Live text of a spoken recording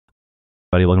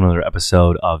Welcome to another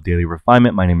episode of Daily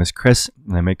Refinement. My name is Chris,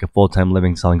 and I make a full-time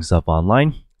living selling stuff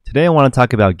online. Today, I want to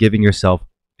talk about giving yourself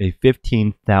a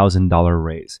 $15,000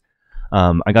 raise.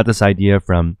 I got this idea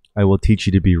from I Will Teach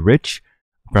You to Be Rich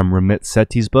from Ramit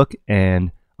Sethi's book,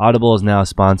 and Audible is now a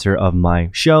sponsor of my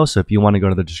show. So if you want to go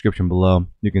to the description below,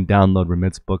 you can download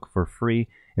Ramit's book for free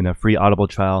in a free Audible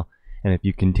trial. And if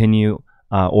you continue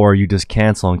or you just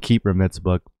cancel and keep Ramit's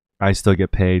book, I still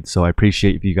get paid, so I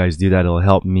appreciate if you guys do that. It'll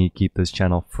help me keep this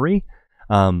channel free.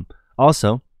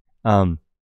 Also, one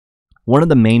of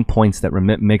the main points that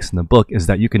Ramit makes in the book is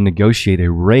that you can negotiate a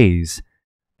raise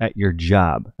at your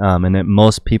job, and that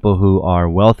most people who are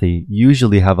wealthy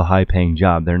usually have a high-paying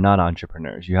job. They're not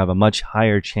entrepreneurs. You have a much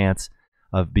higher chance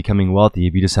of becoming wealthy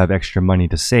if you just have extra money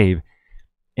to save.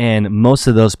 And most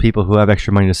of those people who have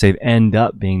extra money to save end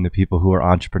up being the people who are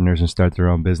entrepreneurs and start their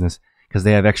own business, because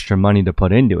they have extra money to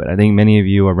put into it. I think many of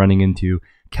you are running into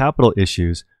capital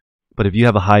issues, but if you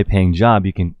have a high-paying job,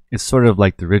 it's sort of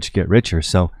like the rich get richer.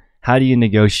 So how do you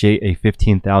negotiate a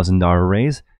 $15,000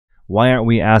 raise? Why aren't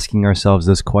we asking ourselves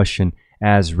this question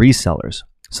as resellers?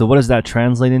 So what does that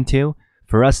translate into?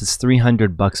 For us, it's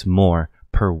 $300 more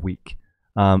per week.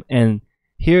 And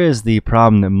here is the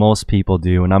problem that most people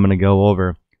do, and I'm going to go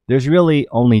over. There's really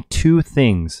only two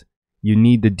things you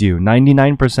need to do.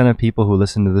 99% of people who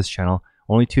listen to this channel,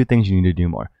 only two things you need to do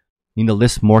more. You need to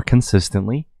list more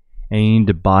consistently, and you need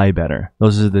to buy better.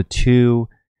 Those are the two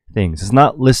things. It's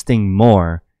not listing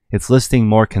more, it's listing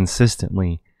more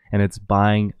consistently, and it's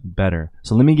buying better.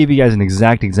 So let me give you guys an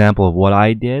exact example of what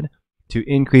I did to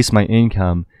increase my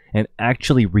income and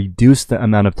actually reduce the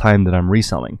amount of time that I'm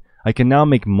reselling. I can now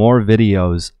make more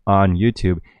videos on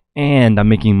YouTube, and I'm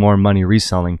making more money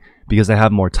reselling because I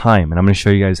have more time, and I'm going to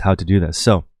show you guys how to do this.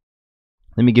 So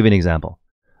let me give you an example.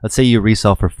 Let's say you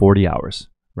resell for 40 hours,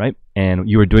 right? And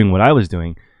you were doing what I was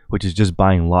doing, which is just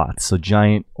buying lots. So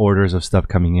giant orders of stuff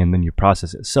coming in, then you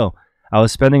process it. So I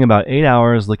was spending about 8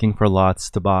 hours looking for lots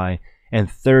to buy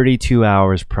and 32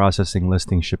 hours processing,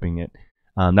 listing, shipping it.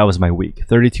 That was my week.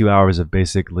 32 hours of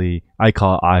basically, I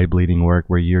call it eye bleeding work,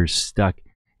 where you're stuck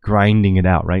grinding it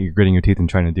out, right? You're gritting your teeth and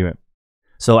trying to do it.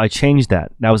 So I changed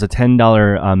that. That was a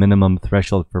 $10 minimum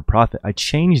threshold for profit. I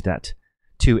changed that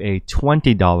to a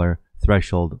 $20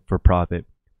 threshold for profit,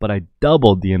 but I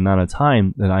doubled the amount of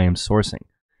time that I am sourcing.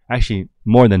 Actually,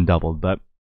 more than doubled. But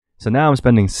so now I'm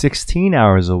spending 16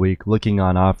 hours a week looking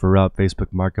on OfferUp,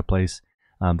 Facebook Marketplace,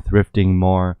 thrifting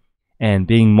more, and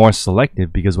being more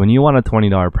selective, because when you want a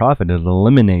 $20 profit, it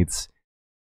eliminates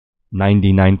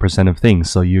 99% of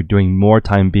things. So you're doing more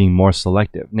time being more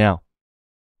selective. Now,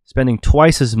 spending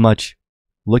twice as much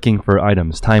looking for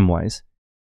items time-wise,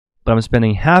 but I'm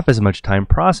spending half as much time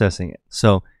processing it.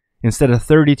 So instead of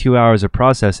 32 hours of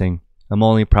processing, I'm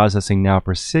only processing now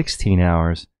for 16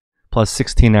 hours, plus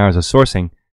 16 hours of sourcing,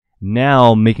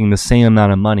 now making the same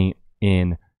amount of money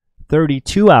in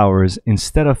 32 hours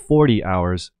instead of 40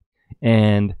 hours,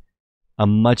 and a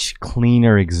much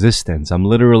cleaner existence.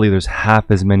 There's half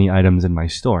as many items in my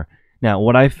store. Now,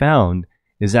 what I found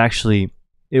is actually,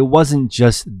 it wasn't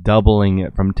just doubling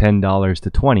it from $10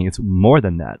 to $20. It's more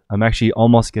than that. I'm actually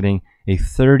almost getting a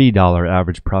 $30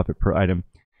 average profit per item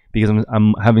because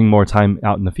I'm having more time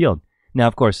out in the field. Now,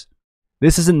 of course,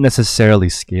 this isn't necessarily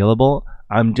scalable.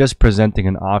 I'm just presenting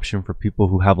an option for people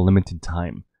who have limited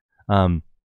time.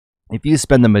 If you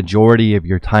spend the majority of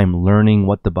your time learning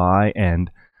what to buy and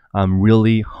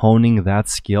really honing that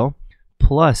skill,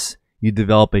 plus you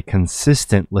develop a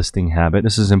consistent listing habit.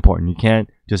 This is important. You can't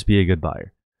just be a good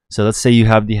buyer. So let's say you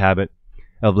have the habit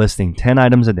of listing 10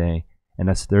 items a day, and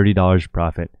that's $30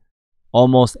 profit.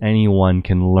 Almost anyone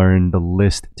can learn to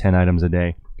list 10 items a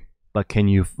day, but can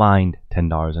you find $10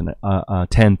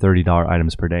 $30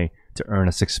 items per day to earn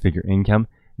a six-figure income?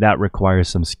 That requires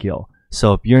some skill.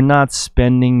 So if you're not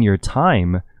spending your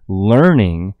time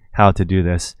learning how to do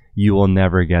this, you will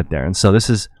never get there. And so this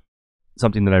is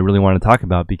something that I really want to talk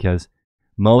about, because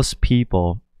most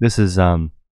people, this is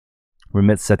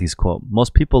Ramit Sethi's quote,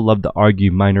 most people love to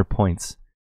argue minor points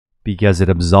because it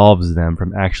absolves them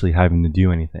from actually having to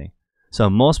do anything. So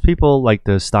most people like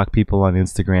to stalk people on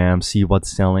Instagram, see what's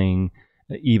selling,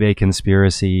 eBay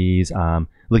conspiracies,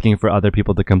 looking for other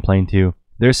people to complain to.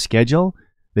 Their schedule,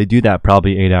 they do that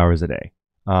probably 8 hours a day.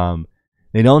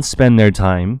 They don't spend their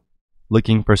time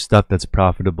looking for stuff that's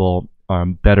profitable,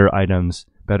 better items,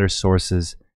 better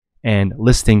sources, and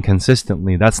listing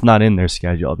consistently. That's not in their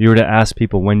schedule. If you were to ask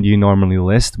people, when do you normally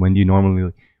list? When do you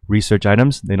normally research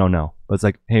items? They don't know. But it's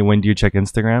like, hey, when do you check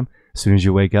Instagram? As soon as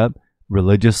you wake up,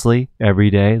 religiously,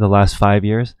 every day, the last 5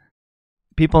 years.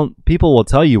 People will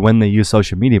tell you when they use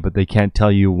social media, but they can't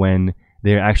tell you when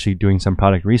they're actually doing some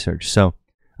product research. So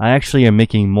I actually am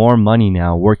making more money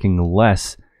now, working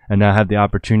less, and I have the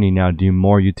opportunity now to do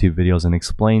more YouTube videos and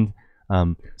explain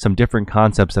some different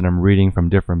concepts that I'm reading from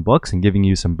different books and giving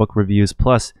you some book reviews.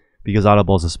 Plus, because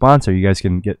Audible is a sponsor, you guys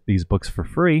can get these books for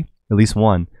free, at least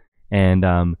one,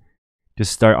 and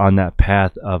just start on that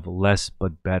path of less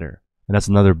but better. And that's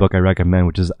another book I recommend,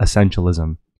 which is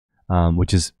Essentialism,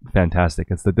 which is fantastic.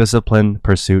 It's the disciplined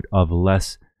pursuit of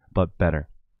less but better.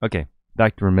 Okay,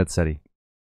 back to Ramit Sethi.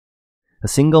 The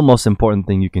single most important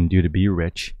thing you can do to be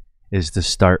rich is to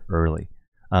start early.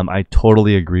 I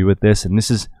totally agree with this, and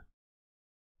this is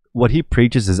what he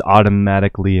preaches, is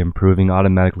automatically improving,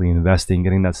 automatically investing,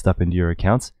 getting that stuff into your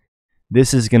accounts.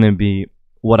 This is going to be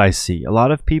what I see. A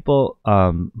lot of people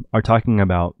are talking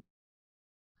about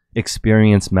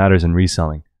experience matters in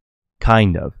reselling.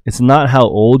 Kind of. It's not how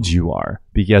old you are,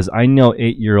 because I know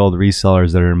 8-year-old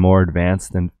resellers that are more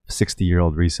advanced than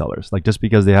 60-year-old resellers. Like, just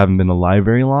because they haven't been alive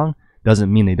very long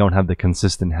doesn't mean they don't have the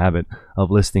consistent habit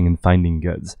of listing and finding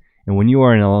goods. And when you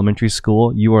are in elementary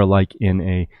school, you are like in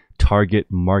a target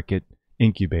market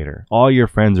incubator. All your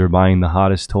friends are buying the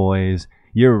hottest toys.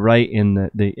 You're right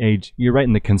in the age, you're right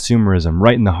in the consumerism,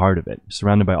 right in the heart of it,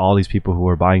 surrounded by all these people who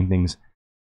are buying things.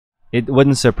 It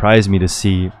wouldn't surprise me to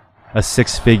see a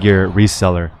 6-figure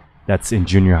reseller that's in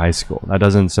junior high school. That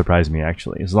doesn't surprise me,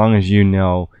 actually. As long as you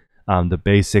know the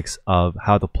basics of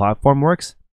how the platform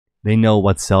works, they know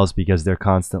what sells because they're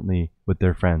constantly with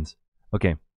their friends.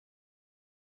 Okay.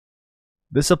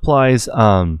 This applies,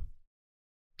 I'm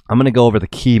going to go over the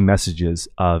key messages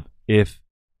of if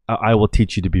I will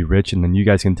teach you to be rich, and then you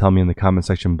guys can tell me in the comment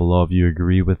section below if you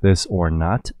agree with this or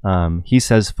not. He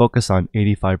says focus on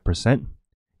 85%.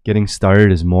 Getting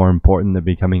started is more important than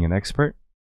becoming an expert.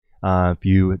 If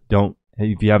you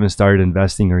haven't started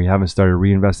investing or you haven't started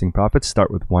reinvesting profits, start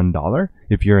with $1.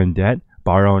 If you're in debt,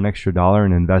 borrow an extra $1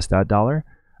 and invest that $1.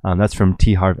 That's from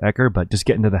T. Harv Eker, but just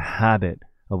get into the habit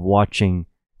of watching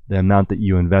the amount that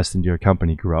you invest into your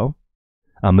company grow.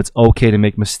 It's okay to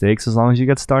make mistakes as long as you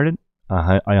get started.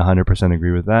 I 100%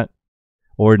 agree with that.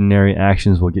 Ordinary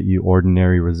actions will get you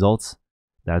ordinary results.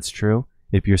 That's true.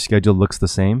 If your schedule looks the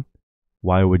same,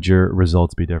 why would your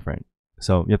results be different?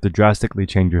 So you have to drastically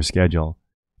change your schedule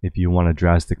if you want to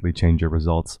drastically change your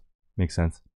results. Makes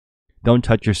sense. Don't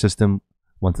touch your system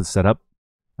once it's set up.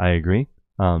 I agree.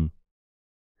 The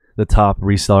top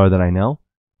reseller that I know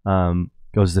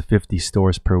goes to 50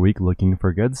 stores per week looking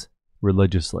for goods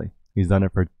religiously. He's done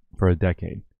it for a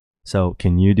decade. So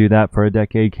can you do that for a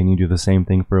decade? Can you do the same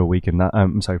thing for a week and not,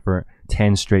 for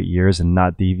 10 straight years and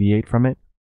not deviate from it?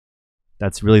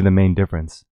 That's really the main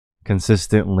difference.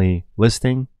 Consistently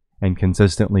listing and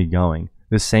consistently going.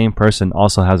 This same person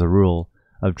also has a rule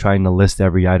of trying to list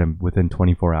every item within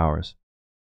 24 hours.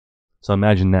 So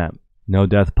imagine that. No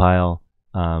death pile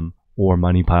or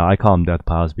money pile. I call them death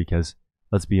piles because,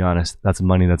 let's be honest, that's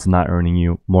money that's not earning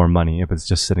you more money if it's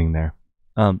just sitting there.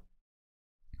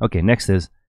 Okay, next is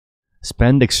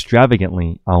spend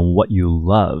extravagantly on what you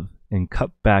love and cut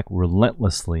back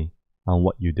relentlessly on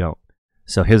what you don't.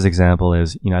 So his example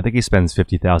is, I think he spends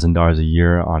 $50,000 a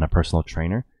year on a personal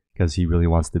trainer because he really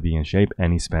wants to be in shape,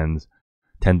 and he spends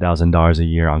 $10,000 a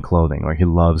year on clothing, or he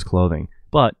loves clothing.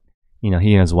 But, he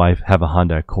and his wife have a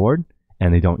Honda Accord,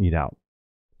 and they don't eat out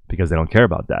because they don't care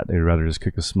about that. They'd rather just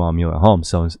cook a small meal at home.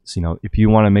 So if you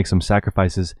want to make some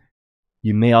sacrifices,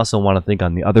 you may also want to think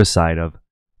on the other side of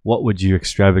what would you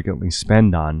extravagantly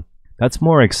spend on. That's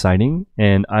more exciting,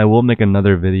 and I will make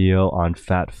another video on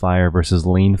fat fire versus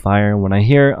lean fire. When I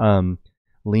hear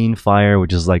lean fire,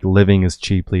 which is like living as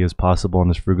cheaply as possible and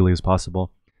as frugally as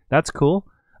possible, that's cool.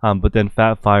 But then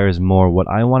fat fire is more what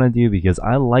I want to do, because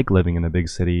I like living in a big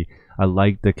city. I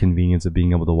like the convenience of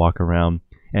being able to walk around,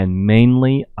 and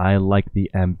mainly I like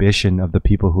the ambition of the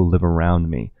people who live around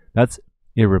me. That's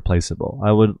irreplaceable.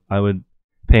 I would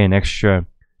pay an extra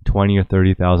 $20,000 or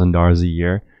 $30,000 a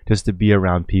year just to be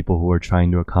around people who are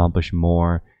trying to accomplish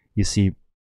more. You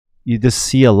just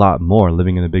see a lot more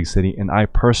living in a big city, and I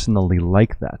personally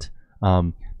like that.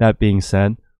 That being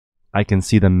said, I can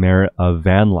see the merit of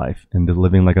van life and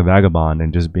living like a vagabond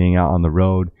and just being out on the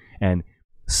road, and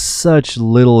such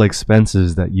little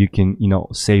expenses that you can,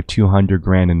 save 200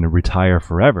 grand and retire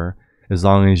forever, as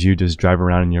long as you just drive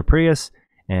around in your Prius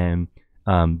and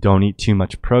don't eat too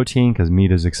much protein because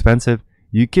meat is expensive.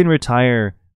 You can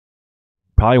retire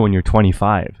probably when you're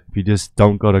 25 if you just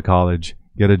don't go to college,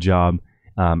 get a job,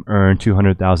 earn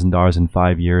 $200,000 in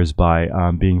 5 years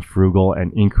by being frugal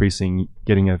and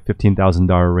getting a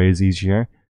 $15,000 raise each year.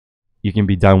 You can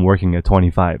be done working at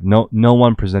 25. No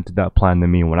one presented that plan to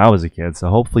me when I was a kid. So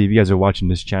hopefully, if you guys are watching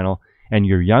this channel and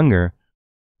you're younger,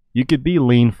 you could be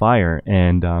lean fire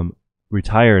and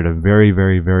retire at a very,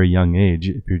 very, very young age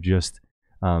if you just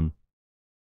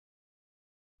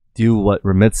do what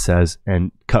Remit says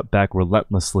and cut back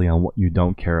relentlessly on what you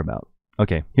don't care about.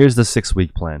 Okay, here's the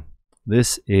 6-week plan.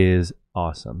 This is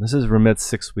awesome. This is Remit's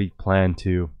 6-week plan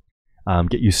to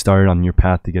get you started on your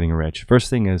path to getting rich. First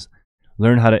thing is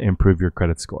learn how to improve your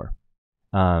credit score.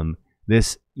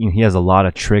 He has a lot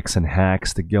of tricks and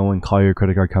hacks to go and call your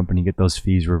credit card company, get those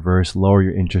fees reversed, lower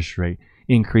your interest rate,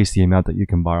 increase the amount that you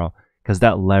can borrow, because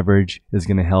that leverage is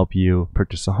going to help you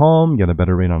purchase a home, get a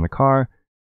better rate on a car.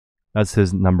 That's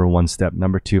his number one step.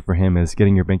 Number two for him is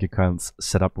getting your bank accounts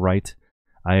set up right.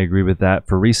 I agree with that.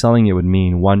 For reselling, it would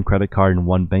mean one credit card and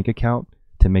one bank account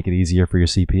to make it easier for your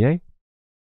CPA.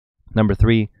 Number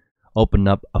three, open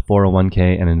up a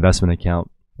 401k and investment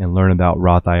account and learn about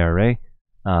Roth IRA.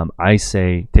 I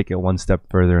say take it one step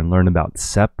further and learn about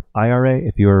SEP IRA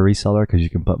if you're a reseller, because you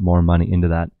can put more money into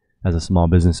that as a small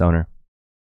business owner.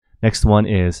 Next one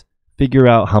is figure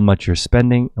out how much you're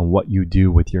spending and what you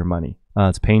do with your money.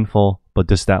 It's painful, but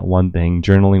just that one thing,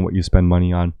 journaling what you spend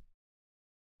money on,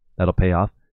 that'll pay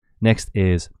off. Next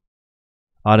is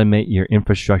automate your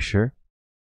infrastructure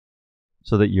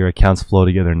so that your accounts flow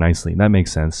together nicely. That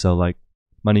makes sense. So like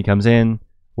money comes in,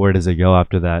 where does it go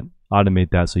after that? Automate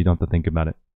that so you don't have to think about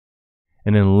it.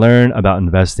 And then learn about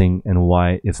investing and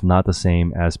why it's not the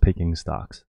same as picking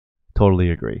stocks.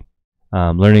 Totally agree.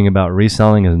 Learning about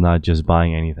reselling is not just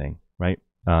buying anything, right?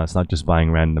 It's not just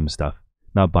buying random stuff,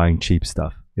 not buying cheap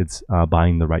stuff. It's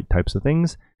buying the right types of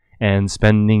things and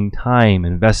spending time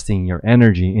investing your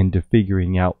energy into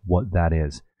figuring out what that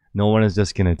is. No one is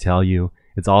just going to tell you.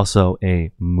 It's also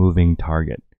a moving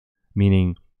target,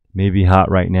 meaning may be hot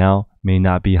right now, may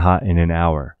not be hot in an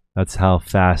hour. That's how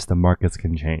fast the markets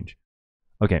can change.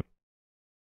 Okay,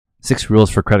 6 rules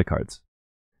for credit cards.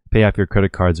 Pay off your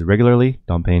credit cards regularly.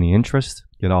 Don't pay any interest.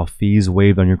 Get all fees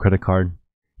waived on your credit card.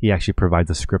 He actually provides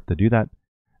a script to do that.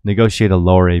 Negotiate a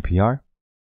lower APR.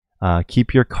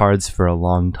 Keep your cards for a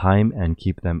long time and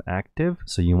keep them active.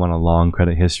 So you want a long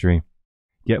credit history.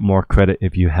 Get more credit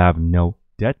if you have no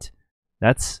debt.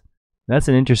 That's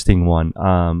an interesting one,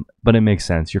 but it makes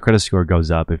sense. Your credit score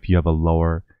goes up if you have a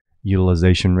lower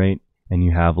utilization rate and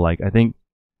you have, like, I think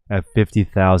at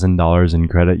 $50,000 in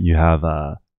credit you have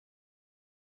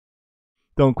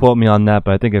don't quote me on that,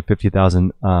 but I think at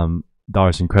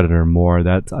 $50,000 in credit or more,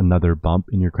 that's another bump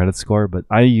in your credit score. But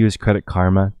I use Credit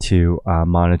Karma to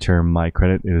monitor my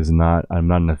credit. I'm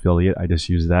not an affiliate. I just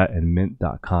use that and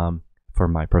mint.com for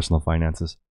my personal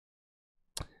finances.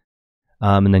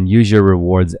 And then use your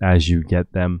rewards as you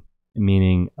get them,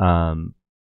 meaning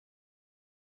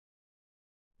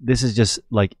this is just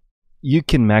like you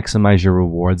can maximize your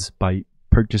rewards by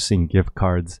purchasing gift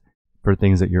cards for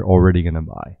things that you're already going to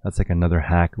buy. That's like another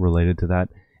hack related to that.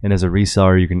 And as a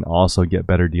reseller, you can also get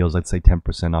better deals, let's say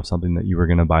 10% off something that you were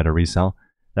going to buy to resell.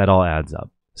 That all adds up.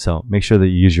 So make sure that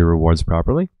you use your rewards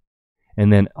properly.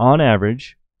 And then on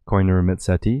average, according to Remit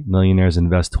Sethi, millionaires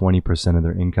invest 20% of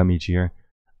their income each year.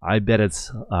 I bet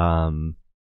it's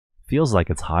feels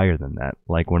like it's higher than that.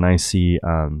 Like when I see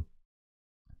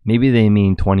maybe they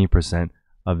mean 20%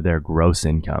 of their gross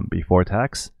income before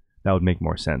tax. That would make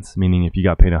more sense. Meaning if you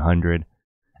got paid 100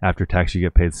 after tax, you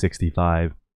get paid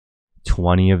 65.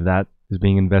 20 of that is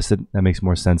being invested. That makes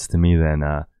more sense to me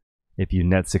than if you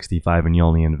net 65 and you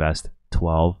only invest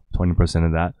 20%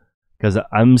 of that. Because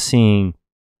I'm seeing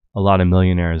a lot of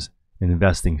millionaires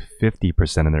investing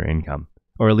 50% of their income,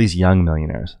 or at least young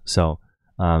millionaires. So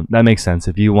that makes sense.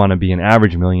 If you want to be an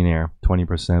average millionaire,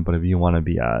 20%, but if you want to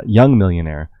be a young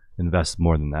millionaire, invest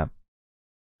more than that.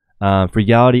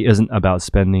 Frugality isn't about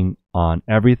spending on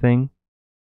everything.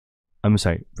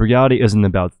 Frugality isn't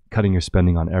about cutting your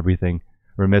spending on everything.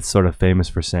 Remit's sort of famous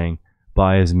for saying,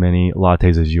 buy as many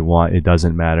lattes as you want. It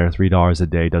doesn't matter. $3 a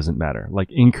day doesn't matter. Like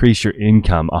increase your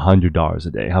income $100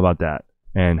 a day. How about that?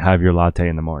 And have your latte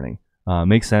in the morning.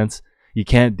 Makes sense. You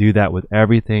can't do that with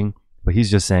everything, but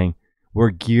he's just saying we're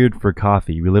geared for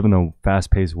coffee. We live in a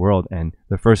fast-paced world, and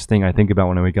the first thing I think about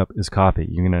when I wake up is coffee.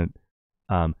 You're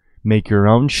gonna make your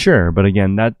own, sure, but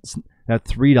again, that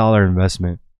 $3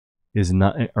 investment is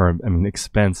not,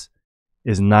 expense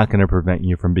is not going to prevent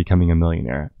you from becoming a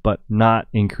millionaire. But not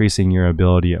increasing your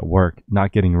ability at work,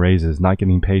 not getting raises, not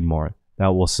getting paid more,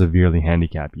 that will severely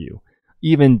handicap you.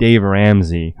 Even Dave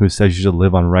Ramsey, who says you should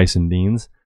live on rice and beans,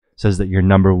 says that your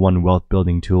number one wealth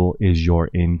building tool is your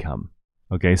income.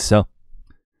 Okay, so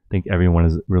I think everyone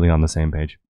is really on the same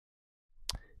page.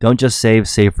 Don't just save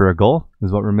for a goal,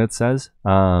 is what Remit says.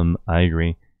 I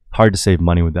agree. Hard to save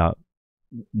money without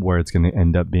where it's going to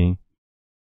end up being.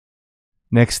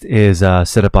 Next is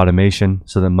set up automation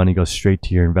so that money goes straight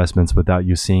to your investments without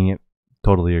you seeing it.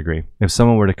 Totally agree. If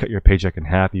someone were to cut your paycheck in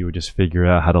half, you would just figure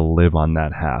out how to live on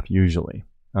that half, usually.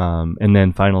 And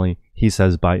then finally, he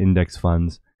says buy index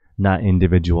funds, not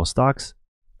individual stocks.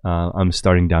 I'm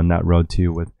starting down that road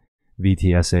too with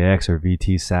VTSAX or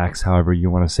VTSAX, however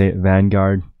you want to say it,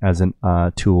 Vanguard, as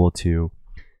a tool to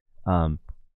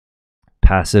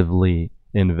passively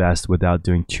invest without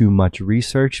doing too much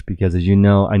research. Because as you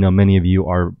know, I know many of you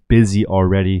are busy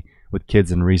already with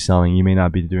kids and reselling. You may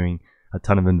not be doing a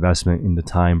ton of investment in the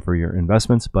time for your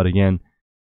investments. But again,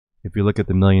 if you look at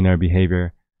the millionaire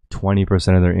behavior,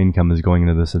 20% of their income is going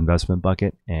into this investment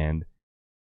bucket, and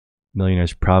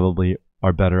millionaires probably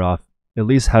are better off at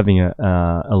least having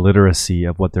a literacy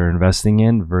of what they're investing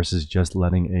in versus just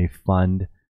letting a fund,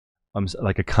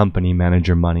 like a company, manage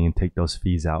your money and take those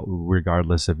fees out,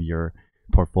 regardless of your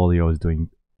portfolio is doing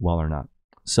well or not.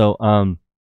 So,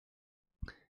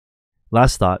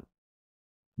 last thought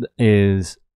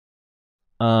is,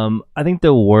 I think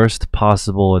the worst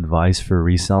possible advice for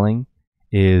reselling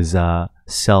is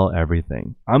sell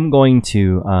everything. I'm going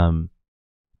to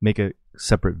make a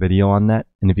separate video on that,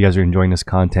 and if you guys are enjoying this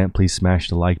content, please smash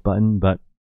the like button. But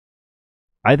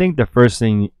I think the first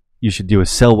thing you should do is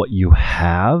sell what you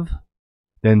have,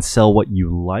 then sell what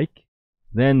you like,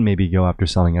 then maybe go after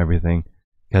selling everything,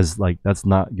 because like that's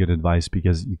not good advice,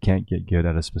 because you can't get good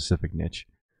at a specific niche.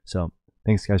 So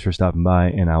thanks guys for stopping by,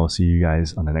 and I will see you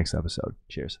guys on the next episode.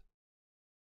 Cheers.